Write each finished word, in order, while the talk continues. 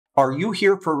Are you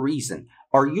here for a reason?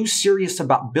 Are you serious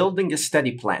about building a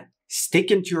study plan?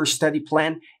 Sticking to your study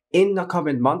plan in the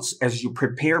coming months as you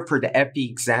prepare for the FE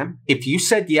exam? If you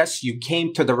said yes, you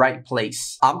came to the right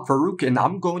place. I'm Farouk and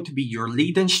I'm going to be your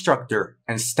lead instructor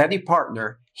and study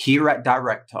partner here at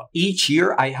Directhub. Each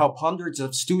year, I help hundreds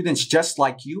of students just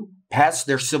like you pass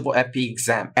their civil FE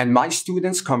exam. And my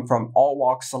students come from all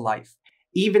walks of life.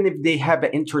 Even if they have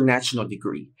an international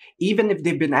degree, even if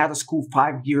they've been out of school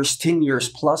 5 years, 10 years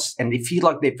plus, and they feel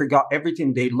like they forgot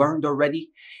everything they learned already,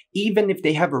 even if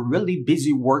they have a really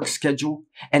busy work schedule,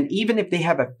 and even if they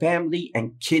have a family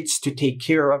and kids to take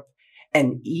care of,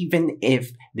 and even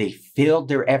if they failed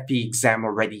their FE exam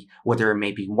already, whether it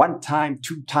may be 1 time,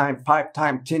 2 time, 5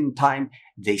 time, 10 time,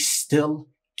 they still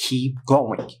keep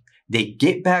going. They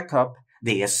get back up.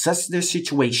 They assess their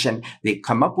situation, they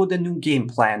come up with a new game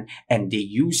plan, and they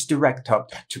use Directhub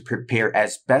to prepare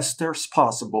as best as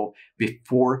possible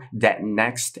before that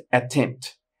next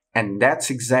attempt. And that's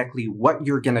exactly what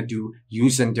you're going to do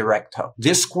using Directhub.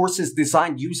 This course is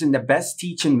designed using the best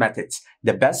teaching methods,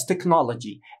 the best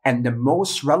technology, and the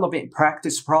most relevant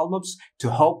practice problems to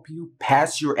help you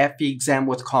pass your FE exam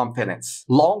with confidence.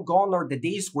 Long gone are the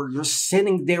days where you're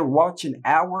sitting there watching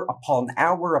hour upon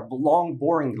hour of long,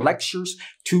 boring lectures,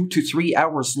 2 to 3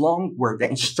 hours long, where the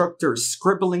instructor is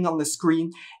scribbling on the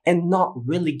screen and not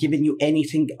really giving you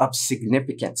anything of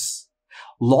significance.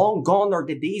 Long gone are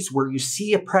the days where you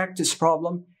see a practice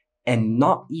problem and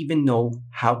not even know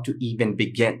how to even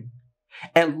begin.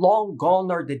 And long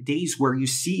gone are the days where you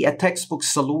see a textbook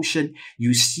solution,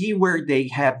 you see where they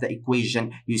have the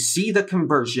equation, you see the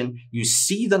conversion, you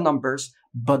see the numbers,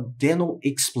 but they don't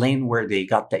explain where they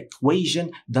got the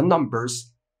equation, the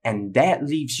numbers, and that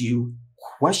leaves you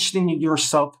questioning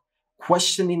yourself,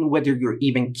 questioning whether you're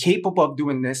even capable of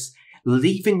doing this,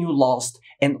 leaving you lost,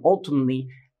 and ultimately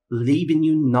leaving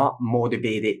you not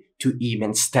motivated to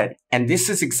even study. And this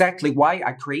is exactly why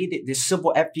I created this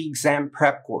Civil FE exam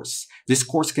prep course. This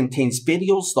course contains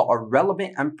videos that are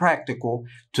relevant and practical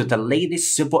to the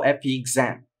latest Civil FE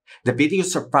exam. The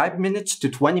videos are 5 minutes to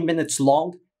 20 minutes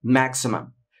long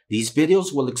maximum. These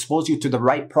videos will expose you to the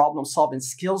right problem-solving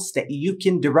skills that you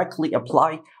can directly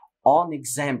apply on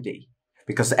exam day.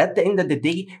 Because at the end of the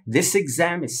day, this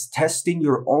exam is testing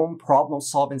your own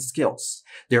problem-solving skills.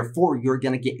 Therefore, you're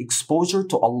going to get exposure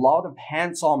to a lot of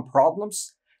hands-on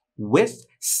problems with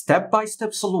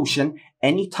step-by-step solution.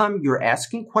 Anytime you're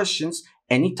asking questions,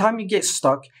 anytime you get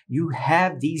stuck, you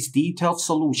have these detailed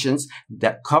solutions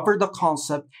that cover the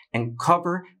concept and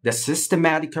cover the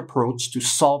systematic approach to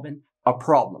solving a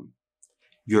problem.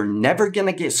 You're never going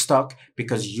to get stuck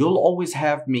because you'll always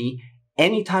have me.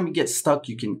 Anytime you get stuck,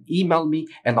 you can email me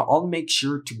and I'll make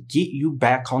sure to get you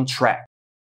back on track.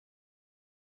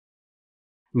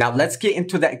 Now let's get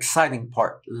into the exciting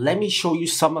part. Let me show you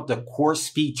some of the course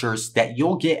features that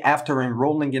you'll get after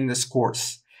enrolling in this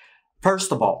course.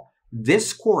 First of all,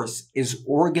 this course is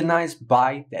organized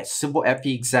by the Civil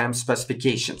FE exam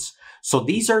specifications. So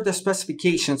these are the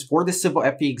specifications for the Civil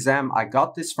FE exam. I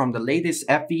got this from the latest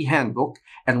FE handbook,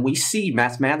 and we see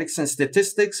mathematics and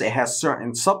statistics. It has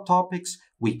certain subtopics.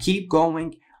 We keep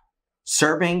going.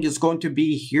 Surveying is going to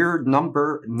be here,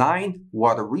 number 9,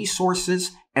 water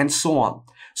resources, and so on.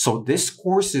 So this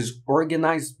course is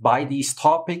organized by these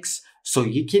topics, so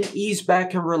you can ease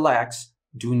back and relax.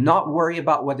 Do not worry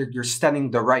about whether you're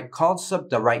studying the right concept,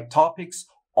 the right topics.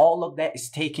 All of that is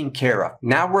taken care of.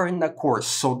 Now we're in the course.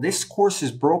 So this course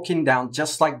is broken down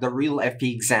just like the real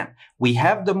FE exam. We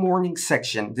have the morning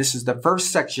section. This is the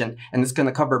first section, and it's going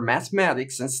to cover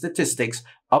mathematics and statistics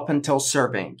up until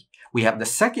surveying. We have the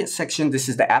second section. This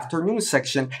is the afternoon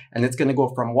section, and it's going to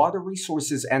go from water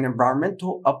resources and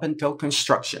environmental up until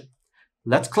construction.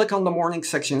 Let's click on the morning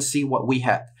section and see what we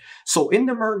have. So in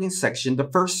the morning section, the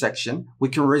first section, we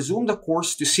can resume the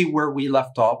course to see where we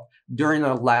left off during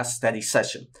our last study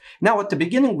session. Now at the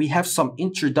beginning, we have some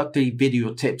introductory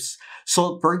video tips.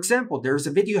 So for example, there's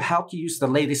a video how to use the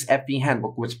latest FE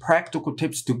handbook with practical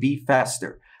tips to be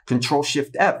faster.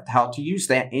 Control-Shift-F, how to use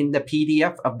that in the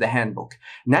PDF of the handbook.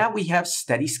 Now we have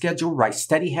study schedule, right?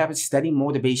 Study habits, study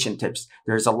motivation tips.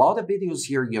 There's a lot of videos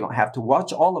here. You don't have to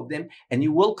watch all of them, and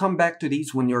you will come back to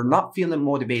these when you're not feeling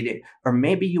motivated, or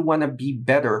maybe you want to be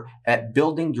better at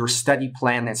building your study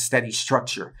plan and study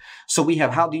structure. So we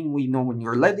have how do we know when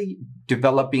you're ready,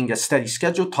 developing a study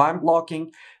schedule, time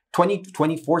blocking,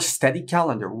 2024 study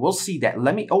calendar. We'll see that.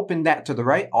 Let me open that to the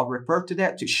right. I'll refer to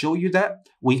that to show you that.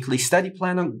 Weekly study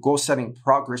planner, goal setting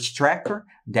progress tracker.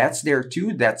 That's there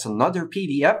too. That's another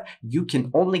PDF you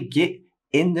can only get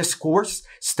in this course.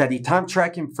 Study time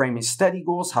tracking, framing study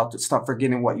goals, how to stop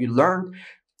forgetting what you learned,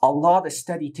 a lot of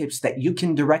study tips that you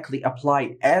can directly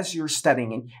apply as you're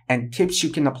studying and tips you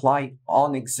can apply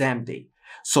on exam day.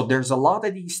 So there's a lot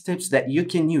of these tips that you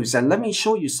can use. And let me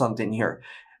show you something here.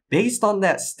 Based on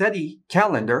that study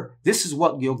calendar, this is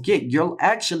what you'll get. You'll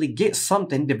actually get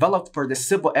something developed for the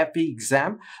Civil FE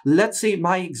exam. Let's say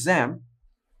my exam,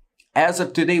 as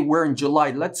of today, we're in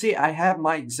July. Let's say I have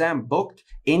my exam booked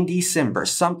in December,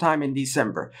 sometime in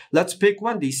December. Let's pick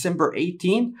one, December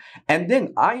 18. And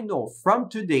then I know from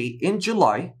today in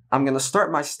July, I'm going to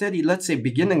start my study, let's say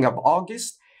beginning of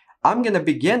August. I'm going to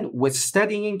begin with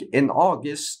studying in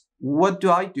August. What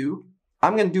do?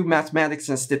 I'm going to do mathematics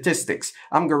and statistics.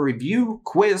 I'm going to review,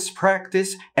 quiz,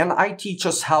 practice, and I teach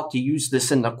us how to use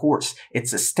this in the course.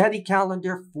 It's a study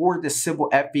calendar for the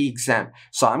Civil FE exam.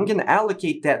 So I'm going to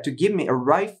allocate that to give me a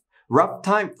rough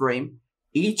time frame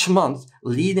each month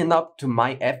leading up to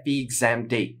my FE exam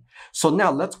date. So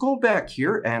now let's go back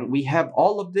here and we have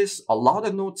all of this, a lot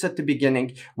of notes at the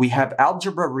beginning. We have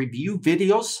algebra review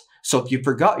videos. So if you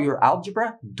forgot your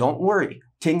algebra, don't worry.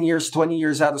 10 years, 20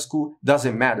 years out of school,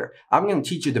 doesn't matter. I'm going to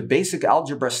teach you the basic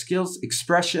algebra skills,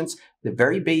 expressions, the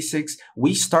very basics.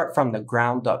 We start from the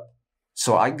ground up.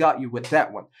 So I got you with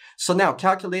that one. So now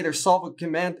calculator solve a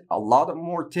command, a lot of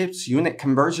more tips, unit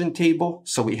conversion table.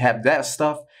 So we have that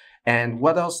stuff. And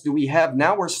what else do we have?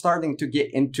 Now we're starting to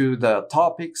get into the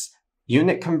topics,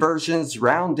 unit conversions,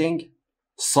 rounding,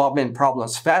 solving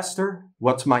problems faster.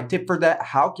 What's my tip for that?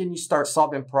 How can you start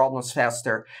solving problems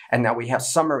faster? And now we have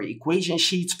summary equation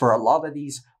sheets for a lot of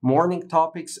these morning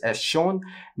topics as shown.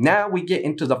 Now we get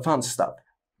into the fun stuff.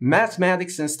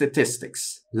 Mathematics and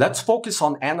statistics. Let's focus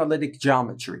on analytic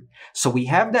geometry. So we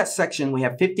have that section. We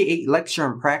have 58 lecture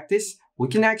and practice. We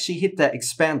can actually hit that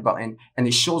expand button and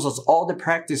it shows us all the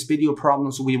practice video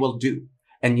problems we will do.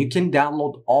 And you can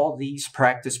download all these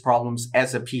practice problems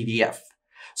as a PDF.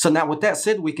 So now with that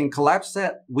said, we can collapse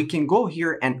that. We can go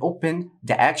here and open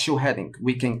the actual heading.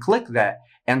 We can click that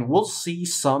and we'll see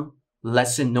some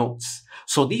lesson notes.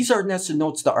 So these are lesson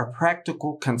notes that are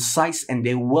practical, concise, and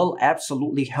they will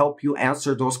absolutely help you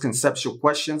answer those conceptual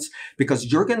questions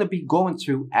because you're going to be going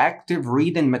through active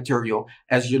reading material.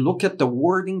 As you look at the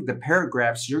wording, the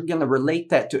paragraphs, you're going to relate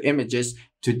that to images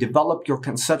to develop your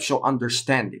conceptual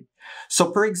understanding.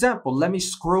 So for example, let me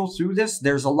scroll through this.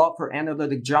 There's a lot for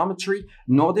analytic geometry.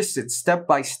 Notice it's step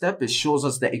by step. It shows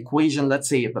us the equation, let's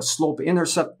say of a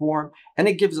slope-intercept form, and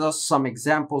it gives us some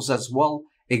examples as well.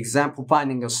 Example,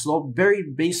 finding a slope, very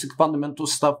basic fundamental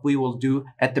stuff we will do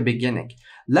at the beginning.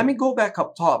 Let me go back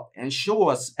up top and show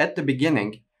us at the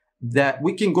beginning that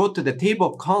we can go to the table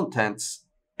of contents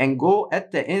and go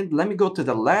at the end. Let me go to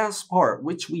the last part,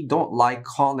 which we don't like,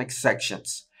 conic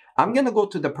sections. I'm going to go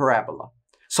to the parabola.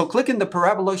 So clicking the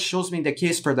parabola shows me the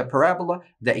case for the parabola,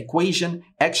 the equation,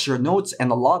 extra notes,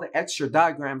 and a lot of extra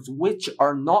diagrams, which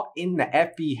are not in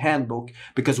the FE handbook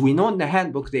because we know in the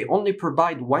handbook, they only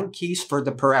provide one case for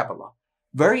the parabola.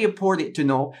 Very important to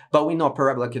know, but we know a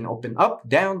parabola can open up,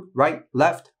 down, right,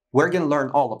 left. We're going to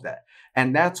learn all of that.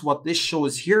 And that's what this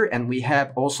shows here. And we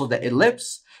have also the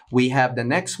ellipse. We have the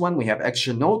next one. We have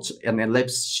extra notes, an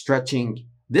ellipse stretching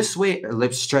this way,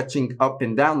 ellipse stretching up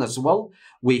and down as well.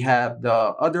 We have the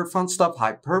other fun stuff,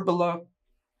 hyperbola.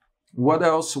 What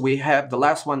else? We have the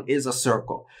last one is a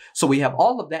circle. So we have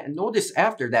all of that. And notice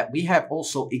after that, we have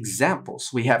also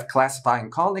examples. We have classifying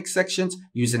conic sections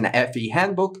using the FE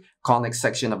handbook, conic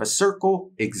section of a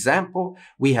circle, example.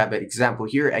 We have an example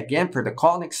here again for the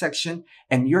conic section.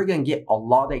 And you're going to get a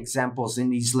lot of examples in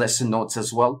these lesson notes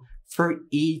as well for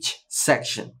each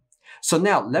section. So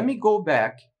now let me go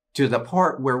back to the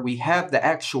part where we have the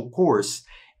actual course.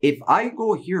 If I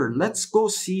go here, let's go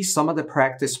see some of the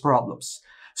practice problems.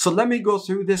 So let me go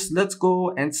through this. Let's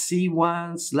go and see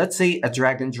ones. Let's say a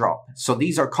drag and drop. So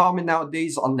these are common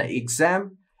nowadays on the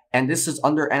exam. And this is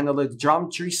under analytic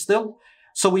geometry still.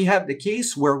 So we have the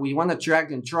case where we want to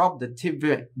drag and drop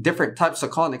the different types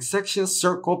of conic sections,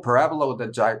 circle, parabola with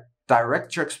a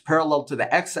directrix parallel to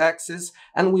the x-axis.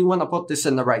 And we want to put this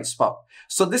in the right spot.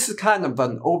 So this is kind of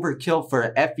an overkill for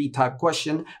an FE type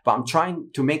question, but I'm trying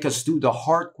to make us do the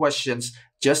hard questions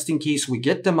just in case we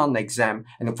get them on the exam.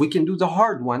 And if we can do the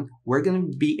hard one, we're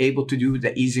going to be able to do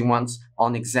the easy ones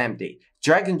on exam day.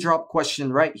 Drag and drop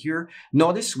question right here.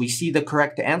 Notice we see the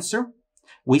correct answer.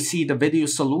 We see the video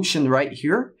solution right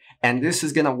here. And this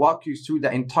is going to walk you through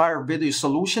the entire video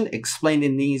solution,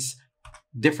 explaining these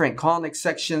different conic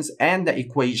sections and the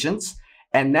equations.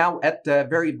 And now at the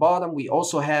very bottom, we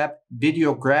also have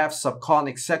video graphs of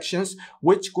conic sections,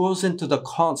 which goes into the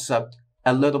concept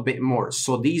a little bit more.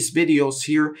 So these videos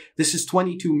here, this is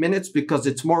 22 minutes because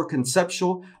it's more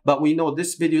conceptual, but we know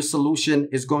this video solution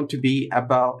is going to be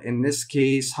about, in this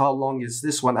case, how long is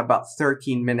this one? About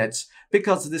 13 minutes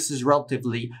because this is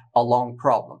relatively a long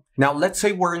problem. Now, let's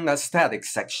say we're in the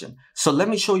statics section. So let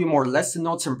me show you more lesson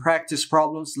notes and practice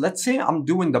problems. Let's say I'm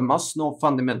doing the must-know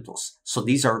fundamentals. So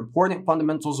these are important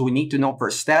fundamentals we need to know for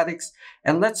statics.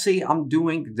 And let's say I'm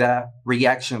doing the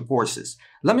reaction forces.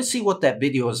 Let me see what that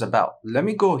video is about. Let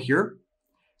me go here,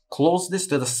 close this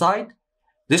to the side.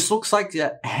 This looks like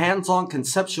a hands-on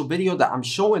conceptual video that I'm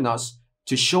showing us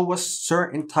to show us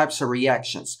certain types of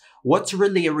reactions. What's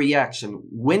really a reaction?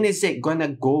 When is it going to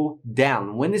go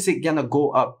down? When is it going to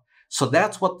go up? So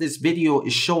that's what this video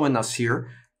is showing us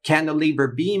here. Cantilever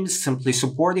beams, simply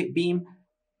supported beam.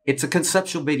 It's a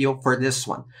conceptual video for this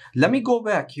one. Let me go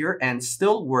back here and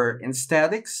still we're in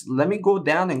statics. Let me go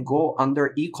down and go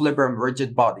under equilibrium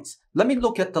rigid bodies. Let me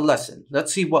look at the lesson.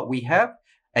 Let's see what we have.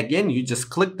 Again, you just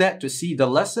click that to see the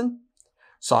lesson.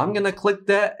 So I'm going to click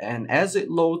that, and as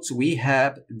it loads, we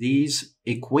have these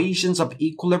equations of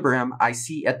equilibrium I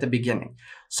see at the beginning.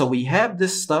 So we have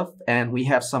this stuff, and we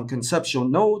have some conceptual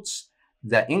notes,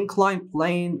 the inclined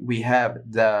plane, we have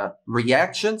the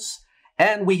reactions,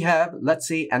 and we have, let's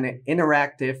say, an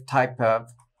interactive type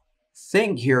of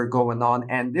thing here going on,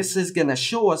 and this is going to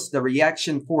show us the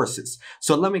reaction forces.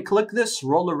 So let me click this,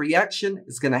 roller reaction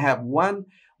is going to have one.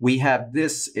 We have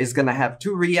this is going to have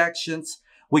two reactions.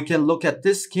 We can look at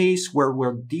this case where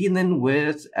we're dealing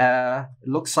with, it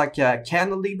looks like a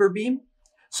cantilever beam.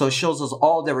 So it shows us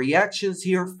all the reactions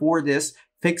here for this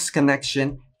fixed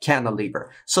connection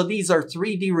cantilever. So these are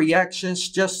 3D reactions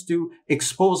just to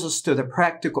expose us to the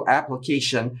practical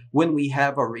application when we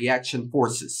have our reaction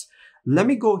forces. Let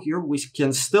me go here. We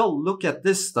can still look at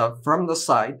this stuff from the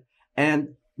side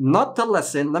and not the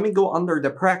lesson. Let me go under the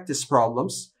practice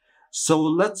problems. So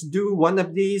let's do one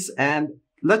of these and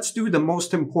let's do the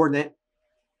most important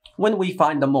when we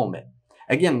find the moment.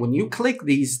 Again, when you click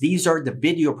these are the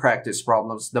video practice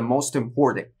problems, the most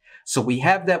important. So we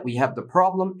have that, we have the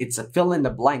problem. It's a fill in the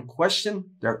blank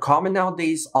question. They're common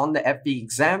nowadays on the FE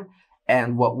exam.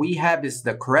 And what we have is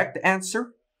the correct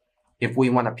answer. If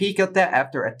we want to peek at that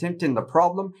after attempting the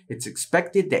problem, it's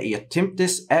expected that you attempt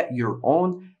this at your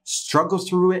own, struggle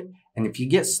through it. And if you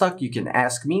get stuck, you can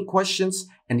ask me questions.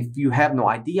 And if you have no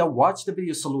idea, watch the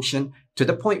video solution to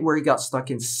the point where you got stuck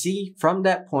and see from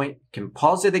that point, you can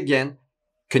pause it again,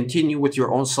 continue with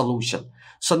your own solution.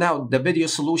 So now the video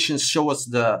solutions show us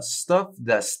the stuff,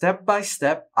 the step by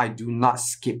step. I do not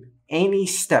skip any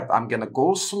step. I'm going to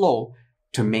go slow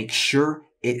to make sure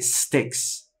it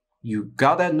sticks. You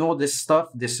gotta know this stuff.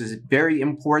 This is very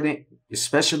important,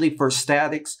 especially for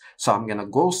statics. So I'm gonna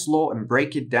go slow and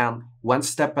break it down one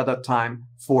step at a time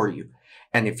for you.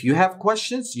 And if you have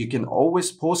questions, you can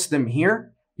always post them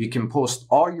here. You can post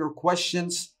all your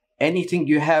questions, anything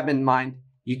you have in mind.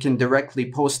 You can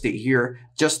directly post it here.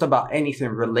 Just about anything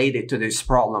related to this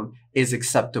problem is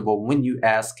acceptable when you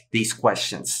ask these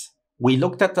questions. We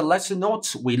looked at the lesson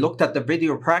notes. We looked at the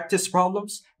video practice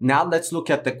problems. Now let's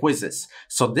look at the quizzes.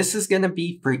 So this is going to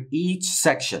be for each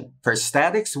section. For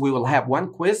statics, we will have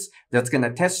one quiz that's going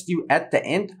to test you at the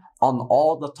end on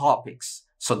all the topics.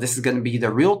 So this is going to be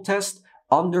the real test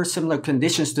under similar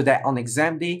conditions to that on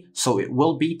exam day. So it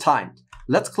will be timed.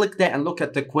 Let's click that and look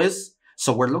at the quiz.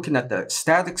 So we're looking at the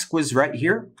statics quiz right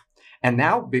here. And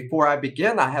now before I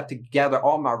begin, I have to gather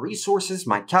all my resources,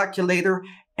 my calculator,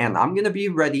 and I'm going to be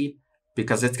ready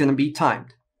because it's going to be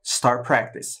timed. Start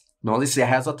practice. Notice it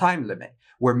has a time limit.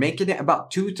 We're making it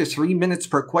about 2 to 3 minutes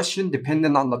per question,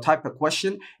 depending on the type of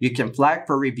question. You can flag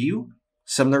for review,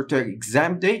 similar to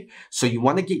exam day. So you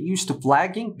want to get used to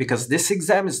flagging because this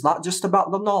exam is not just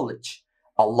about the knowledge.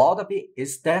 A lot of it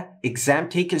is the exam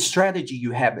taking strategy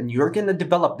you have, and you're going to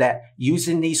develop that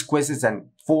using these quizzes and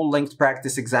full-length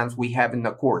practice exams we have in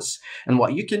the course. And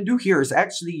what you can do here is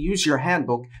actually use your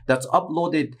handbook that's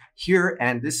uploaded here,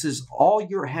 and this is all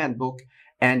your handbook.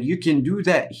 And you can do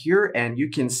that here, and you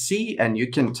can see and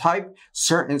you can type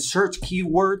certain search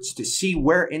keywords to see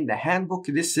where in the handbook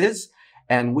this is.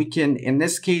 And we can, in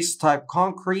this case, type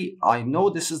concrete. I know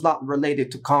this is not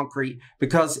related to concrete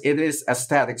because it is a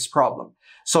statics problem.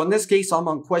 So in this case, I'm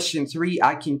on question 3.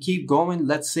 I can keep going.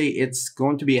 Let's say it's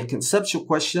going to be a conceptual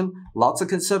question. Lots of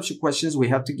conceptual questions. We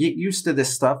have to get used to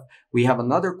this stuff. We have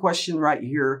another question right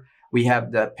here. We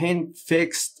have the pin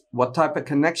fixed, what type of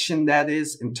connection that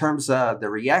is in terms of the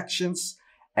reactions.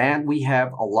 And we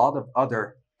have a lot of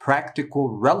other practical,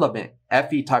 relevant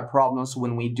FE type problems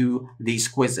when we do these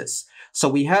quizzes. So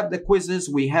we have the quizzes,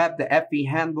 we have the FE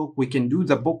handbook, we can do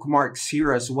the bookmarks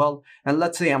here as well. And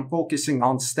let's say I'm focusing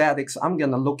on statics. I'm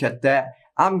going to look at that.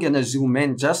 I'm going to zoom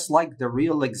in just like the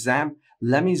real exam.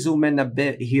 Let me zoom in a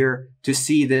bit here to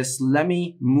see this. Let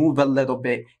me move a little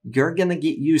bit. You're going to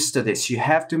get used to this. You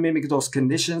have to mimic those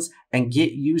conditions and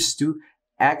get used to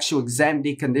actual exam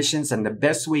day conditions. And the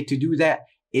best way to do that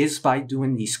is by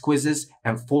doing these quizzes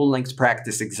and full-length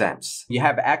practice exams. You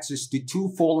have access to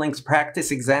 2 full-length practice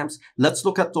exams. Let's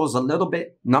look at those a little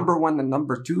bit. Number 1 and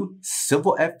number 2,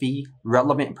 Civil FE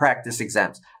relevant practice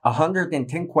exams,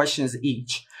 110 questions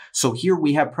each. So here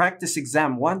we have practice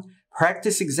exam 1.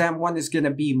 Practice exam 1 is going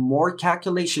to be more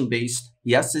calculation-based.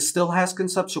 Yes, it still has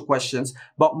conceptual questions,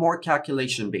 but more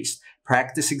calculation-based.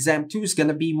 Practice exam 2 is going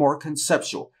to be more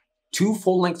conceptual. 2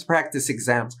 full-length practice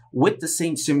exams with the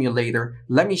same simulator.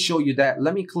 Let me show you that.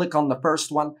 Let me click on the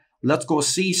first one. Let's go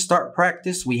see start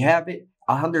practice. We have it.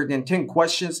 110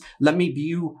 questions. Let me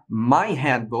view my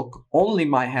handbook, only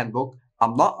my handbook.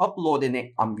 I'm not uploading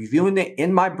it. I'm viewing it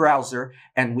in my browser.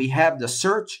 And we have the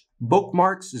search,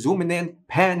 bookmarks, zooming in,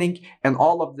 panning, and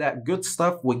all of that good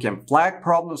stuff. We can flag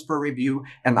problems for review.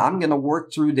 And I'm going to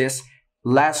work through this.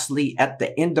 Lastly, at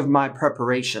the end of my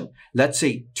preparation, let's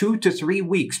say 2 to 3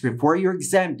 weeks before your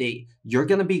exam date, you're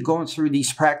going to be going through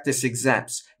these practice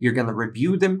exams. You're going to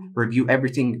review them, review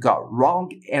everything you got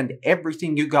wrong and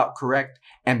everything you got correct,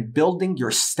 and building your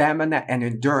stamina and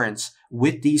endurance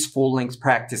with these full-length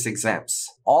practice exams.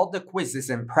 All the quizzes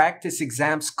and practice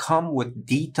exams come with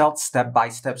detailed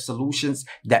step-by-step solutions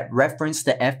that reference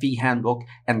the FE handbook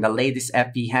and the latest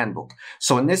FE handbook.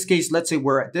 So in this case, let's say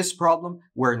we're at this problem,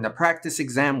 we're in the practice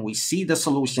exam, we see the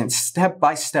solution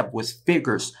step-by-step with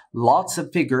figures, lots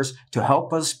of figures to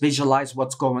help us visualize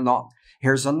what's going on.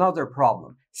 Here's another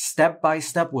problem,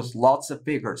 step-by-step with lots of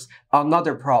figures.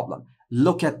 Another problem,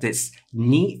 look at this,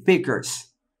 neat figures.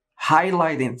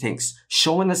 Highlighting things,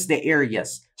 showing us the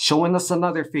areas, showing us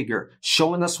another figure,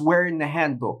 showing us where in the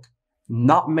handbook.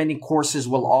 Not many courses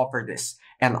will offer this.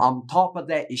 And on top of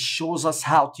that, it shows us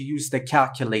how to use the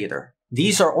calculator.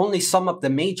 These are only some of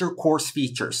the major course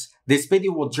features. This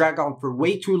video will drag on for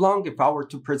way too long if I were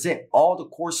to present all the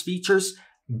course features,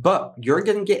 but you're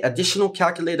going to get additional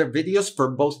calculator videos for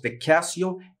both the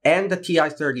Casio and the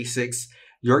TI-36.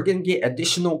 You're going to get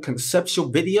additional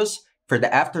conceptual videos for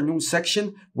the afternoon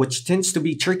section, which tends to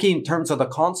be tricky in terms of the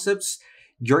concepts.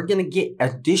 You're going to get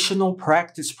additional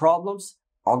practice problems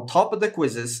on top of the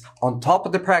quizzes, on top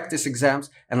of the practice exams,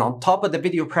 and on top of the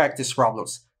video practice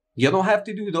problems. You don't have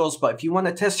to do those, but if you want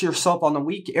to test yourself on a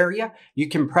weak area, you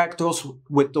can practice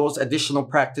with those additional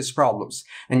practice problems.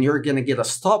 And you're going to get a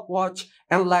stopwatch.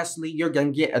 And lastly, you're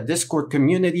going to get a Discord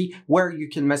community where you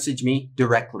can message me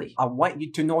directly. I want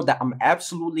you to know that I'm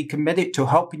absolutely committed to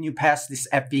helping you pass this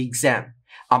FE exam.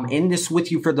 I'm in this with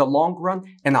you for the long run,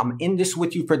 and I'm in this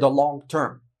with you for the long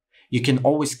term. You can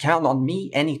always count on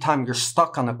me anytime you're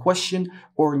stuck on a question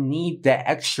or need that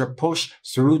extra push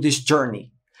through this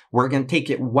journey. We're going to take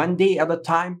it one day at a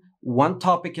time, one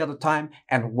topic at a time,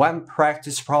 and one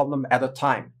practice problem at a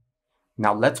time.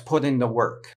 Now let's put in the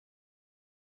work.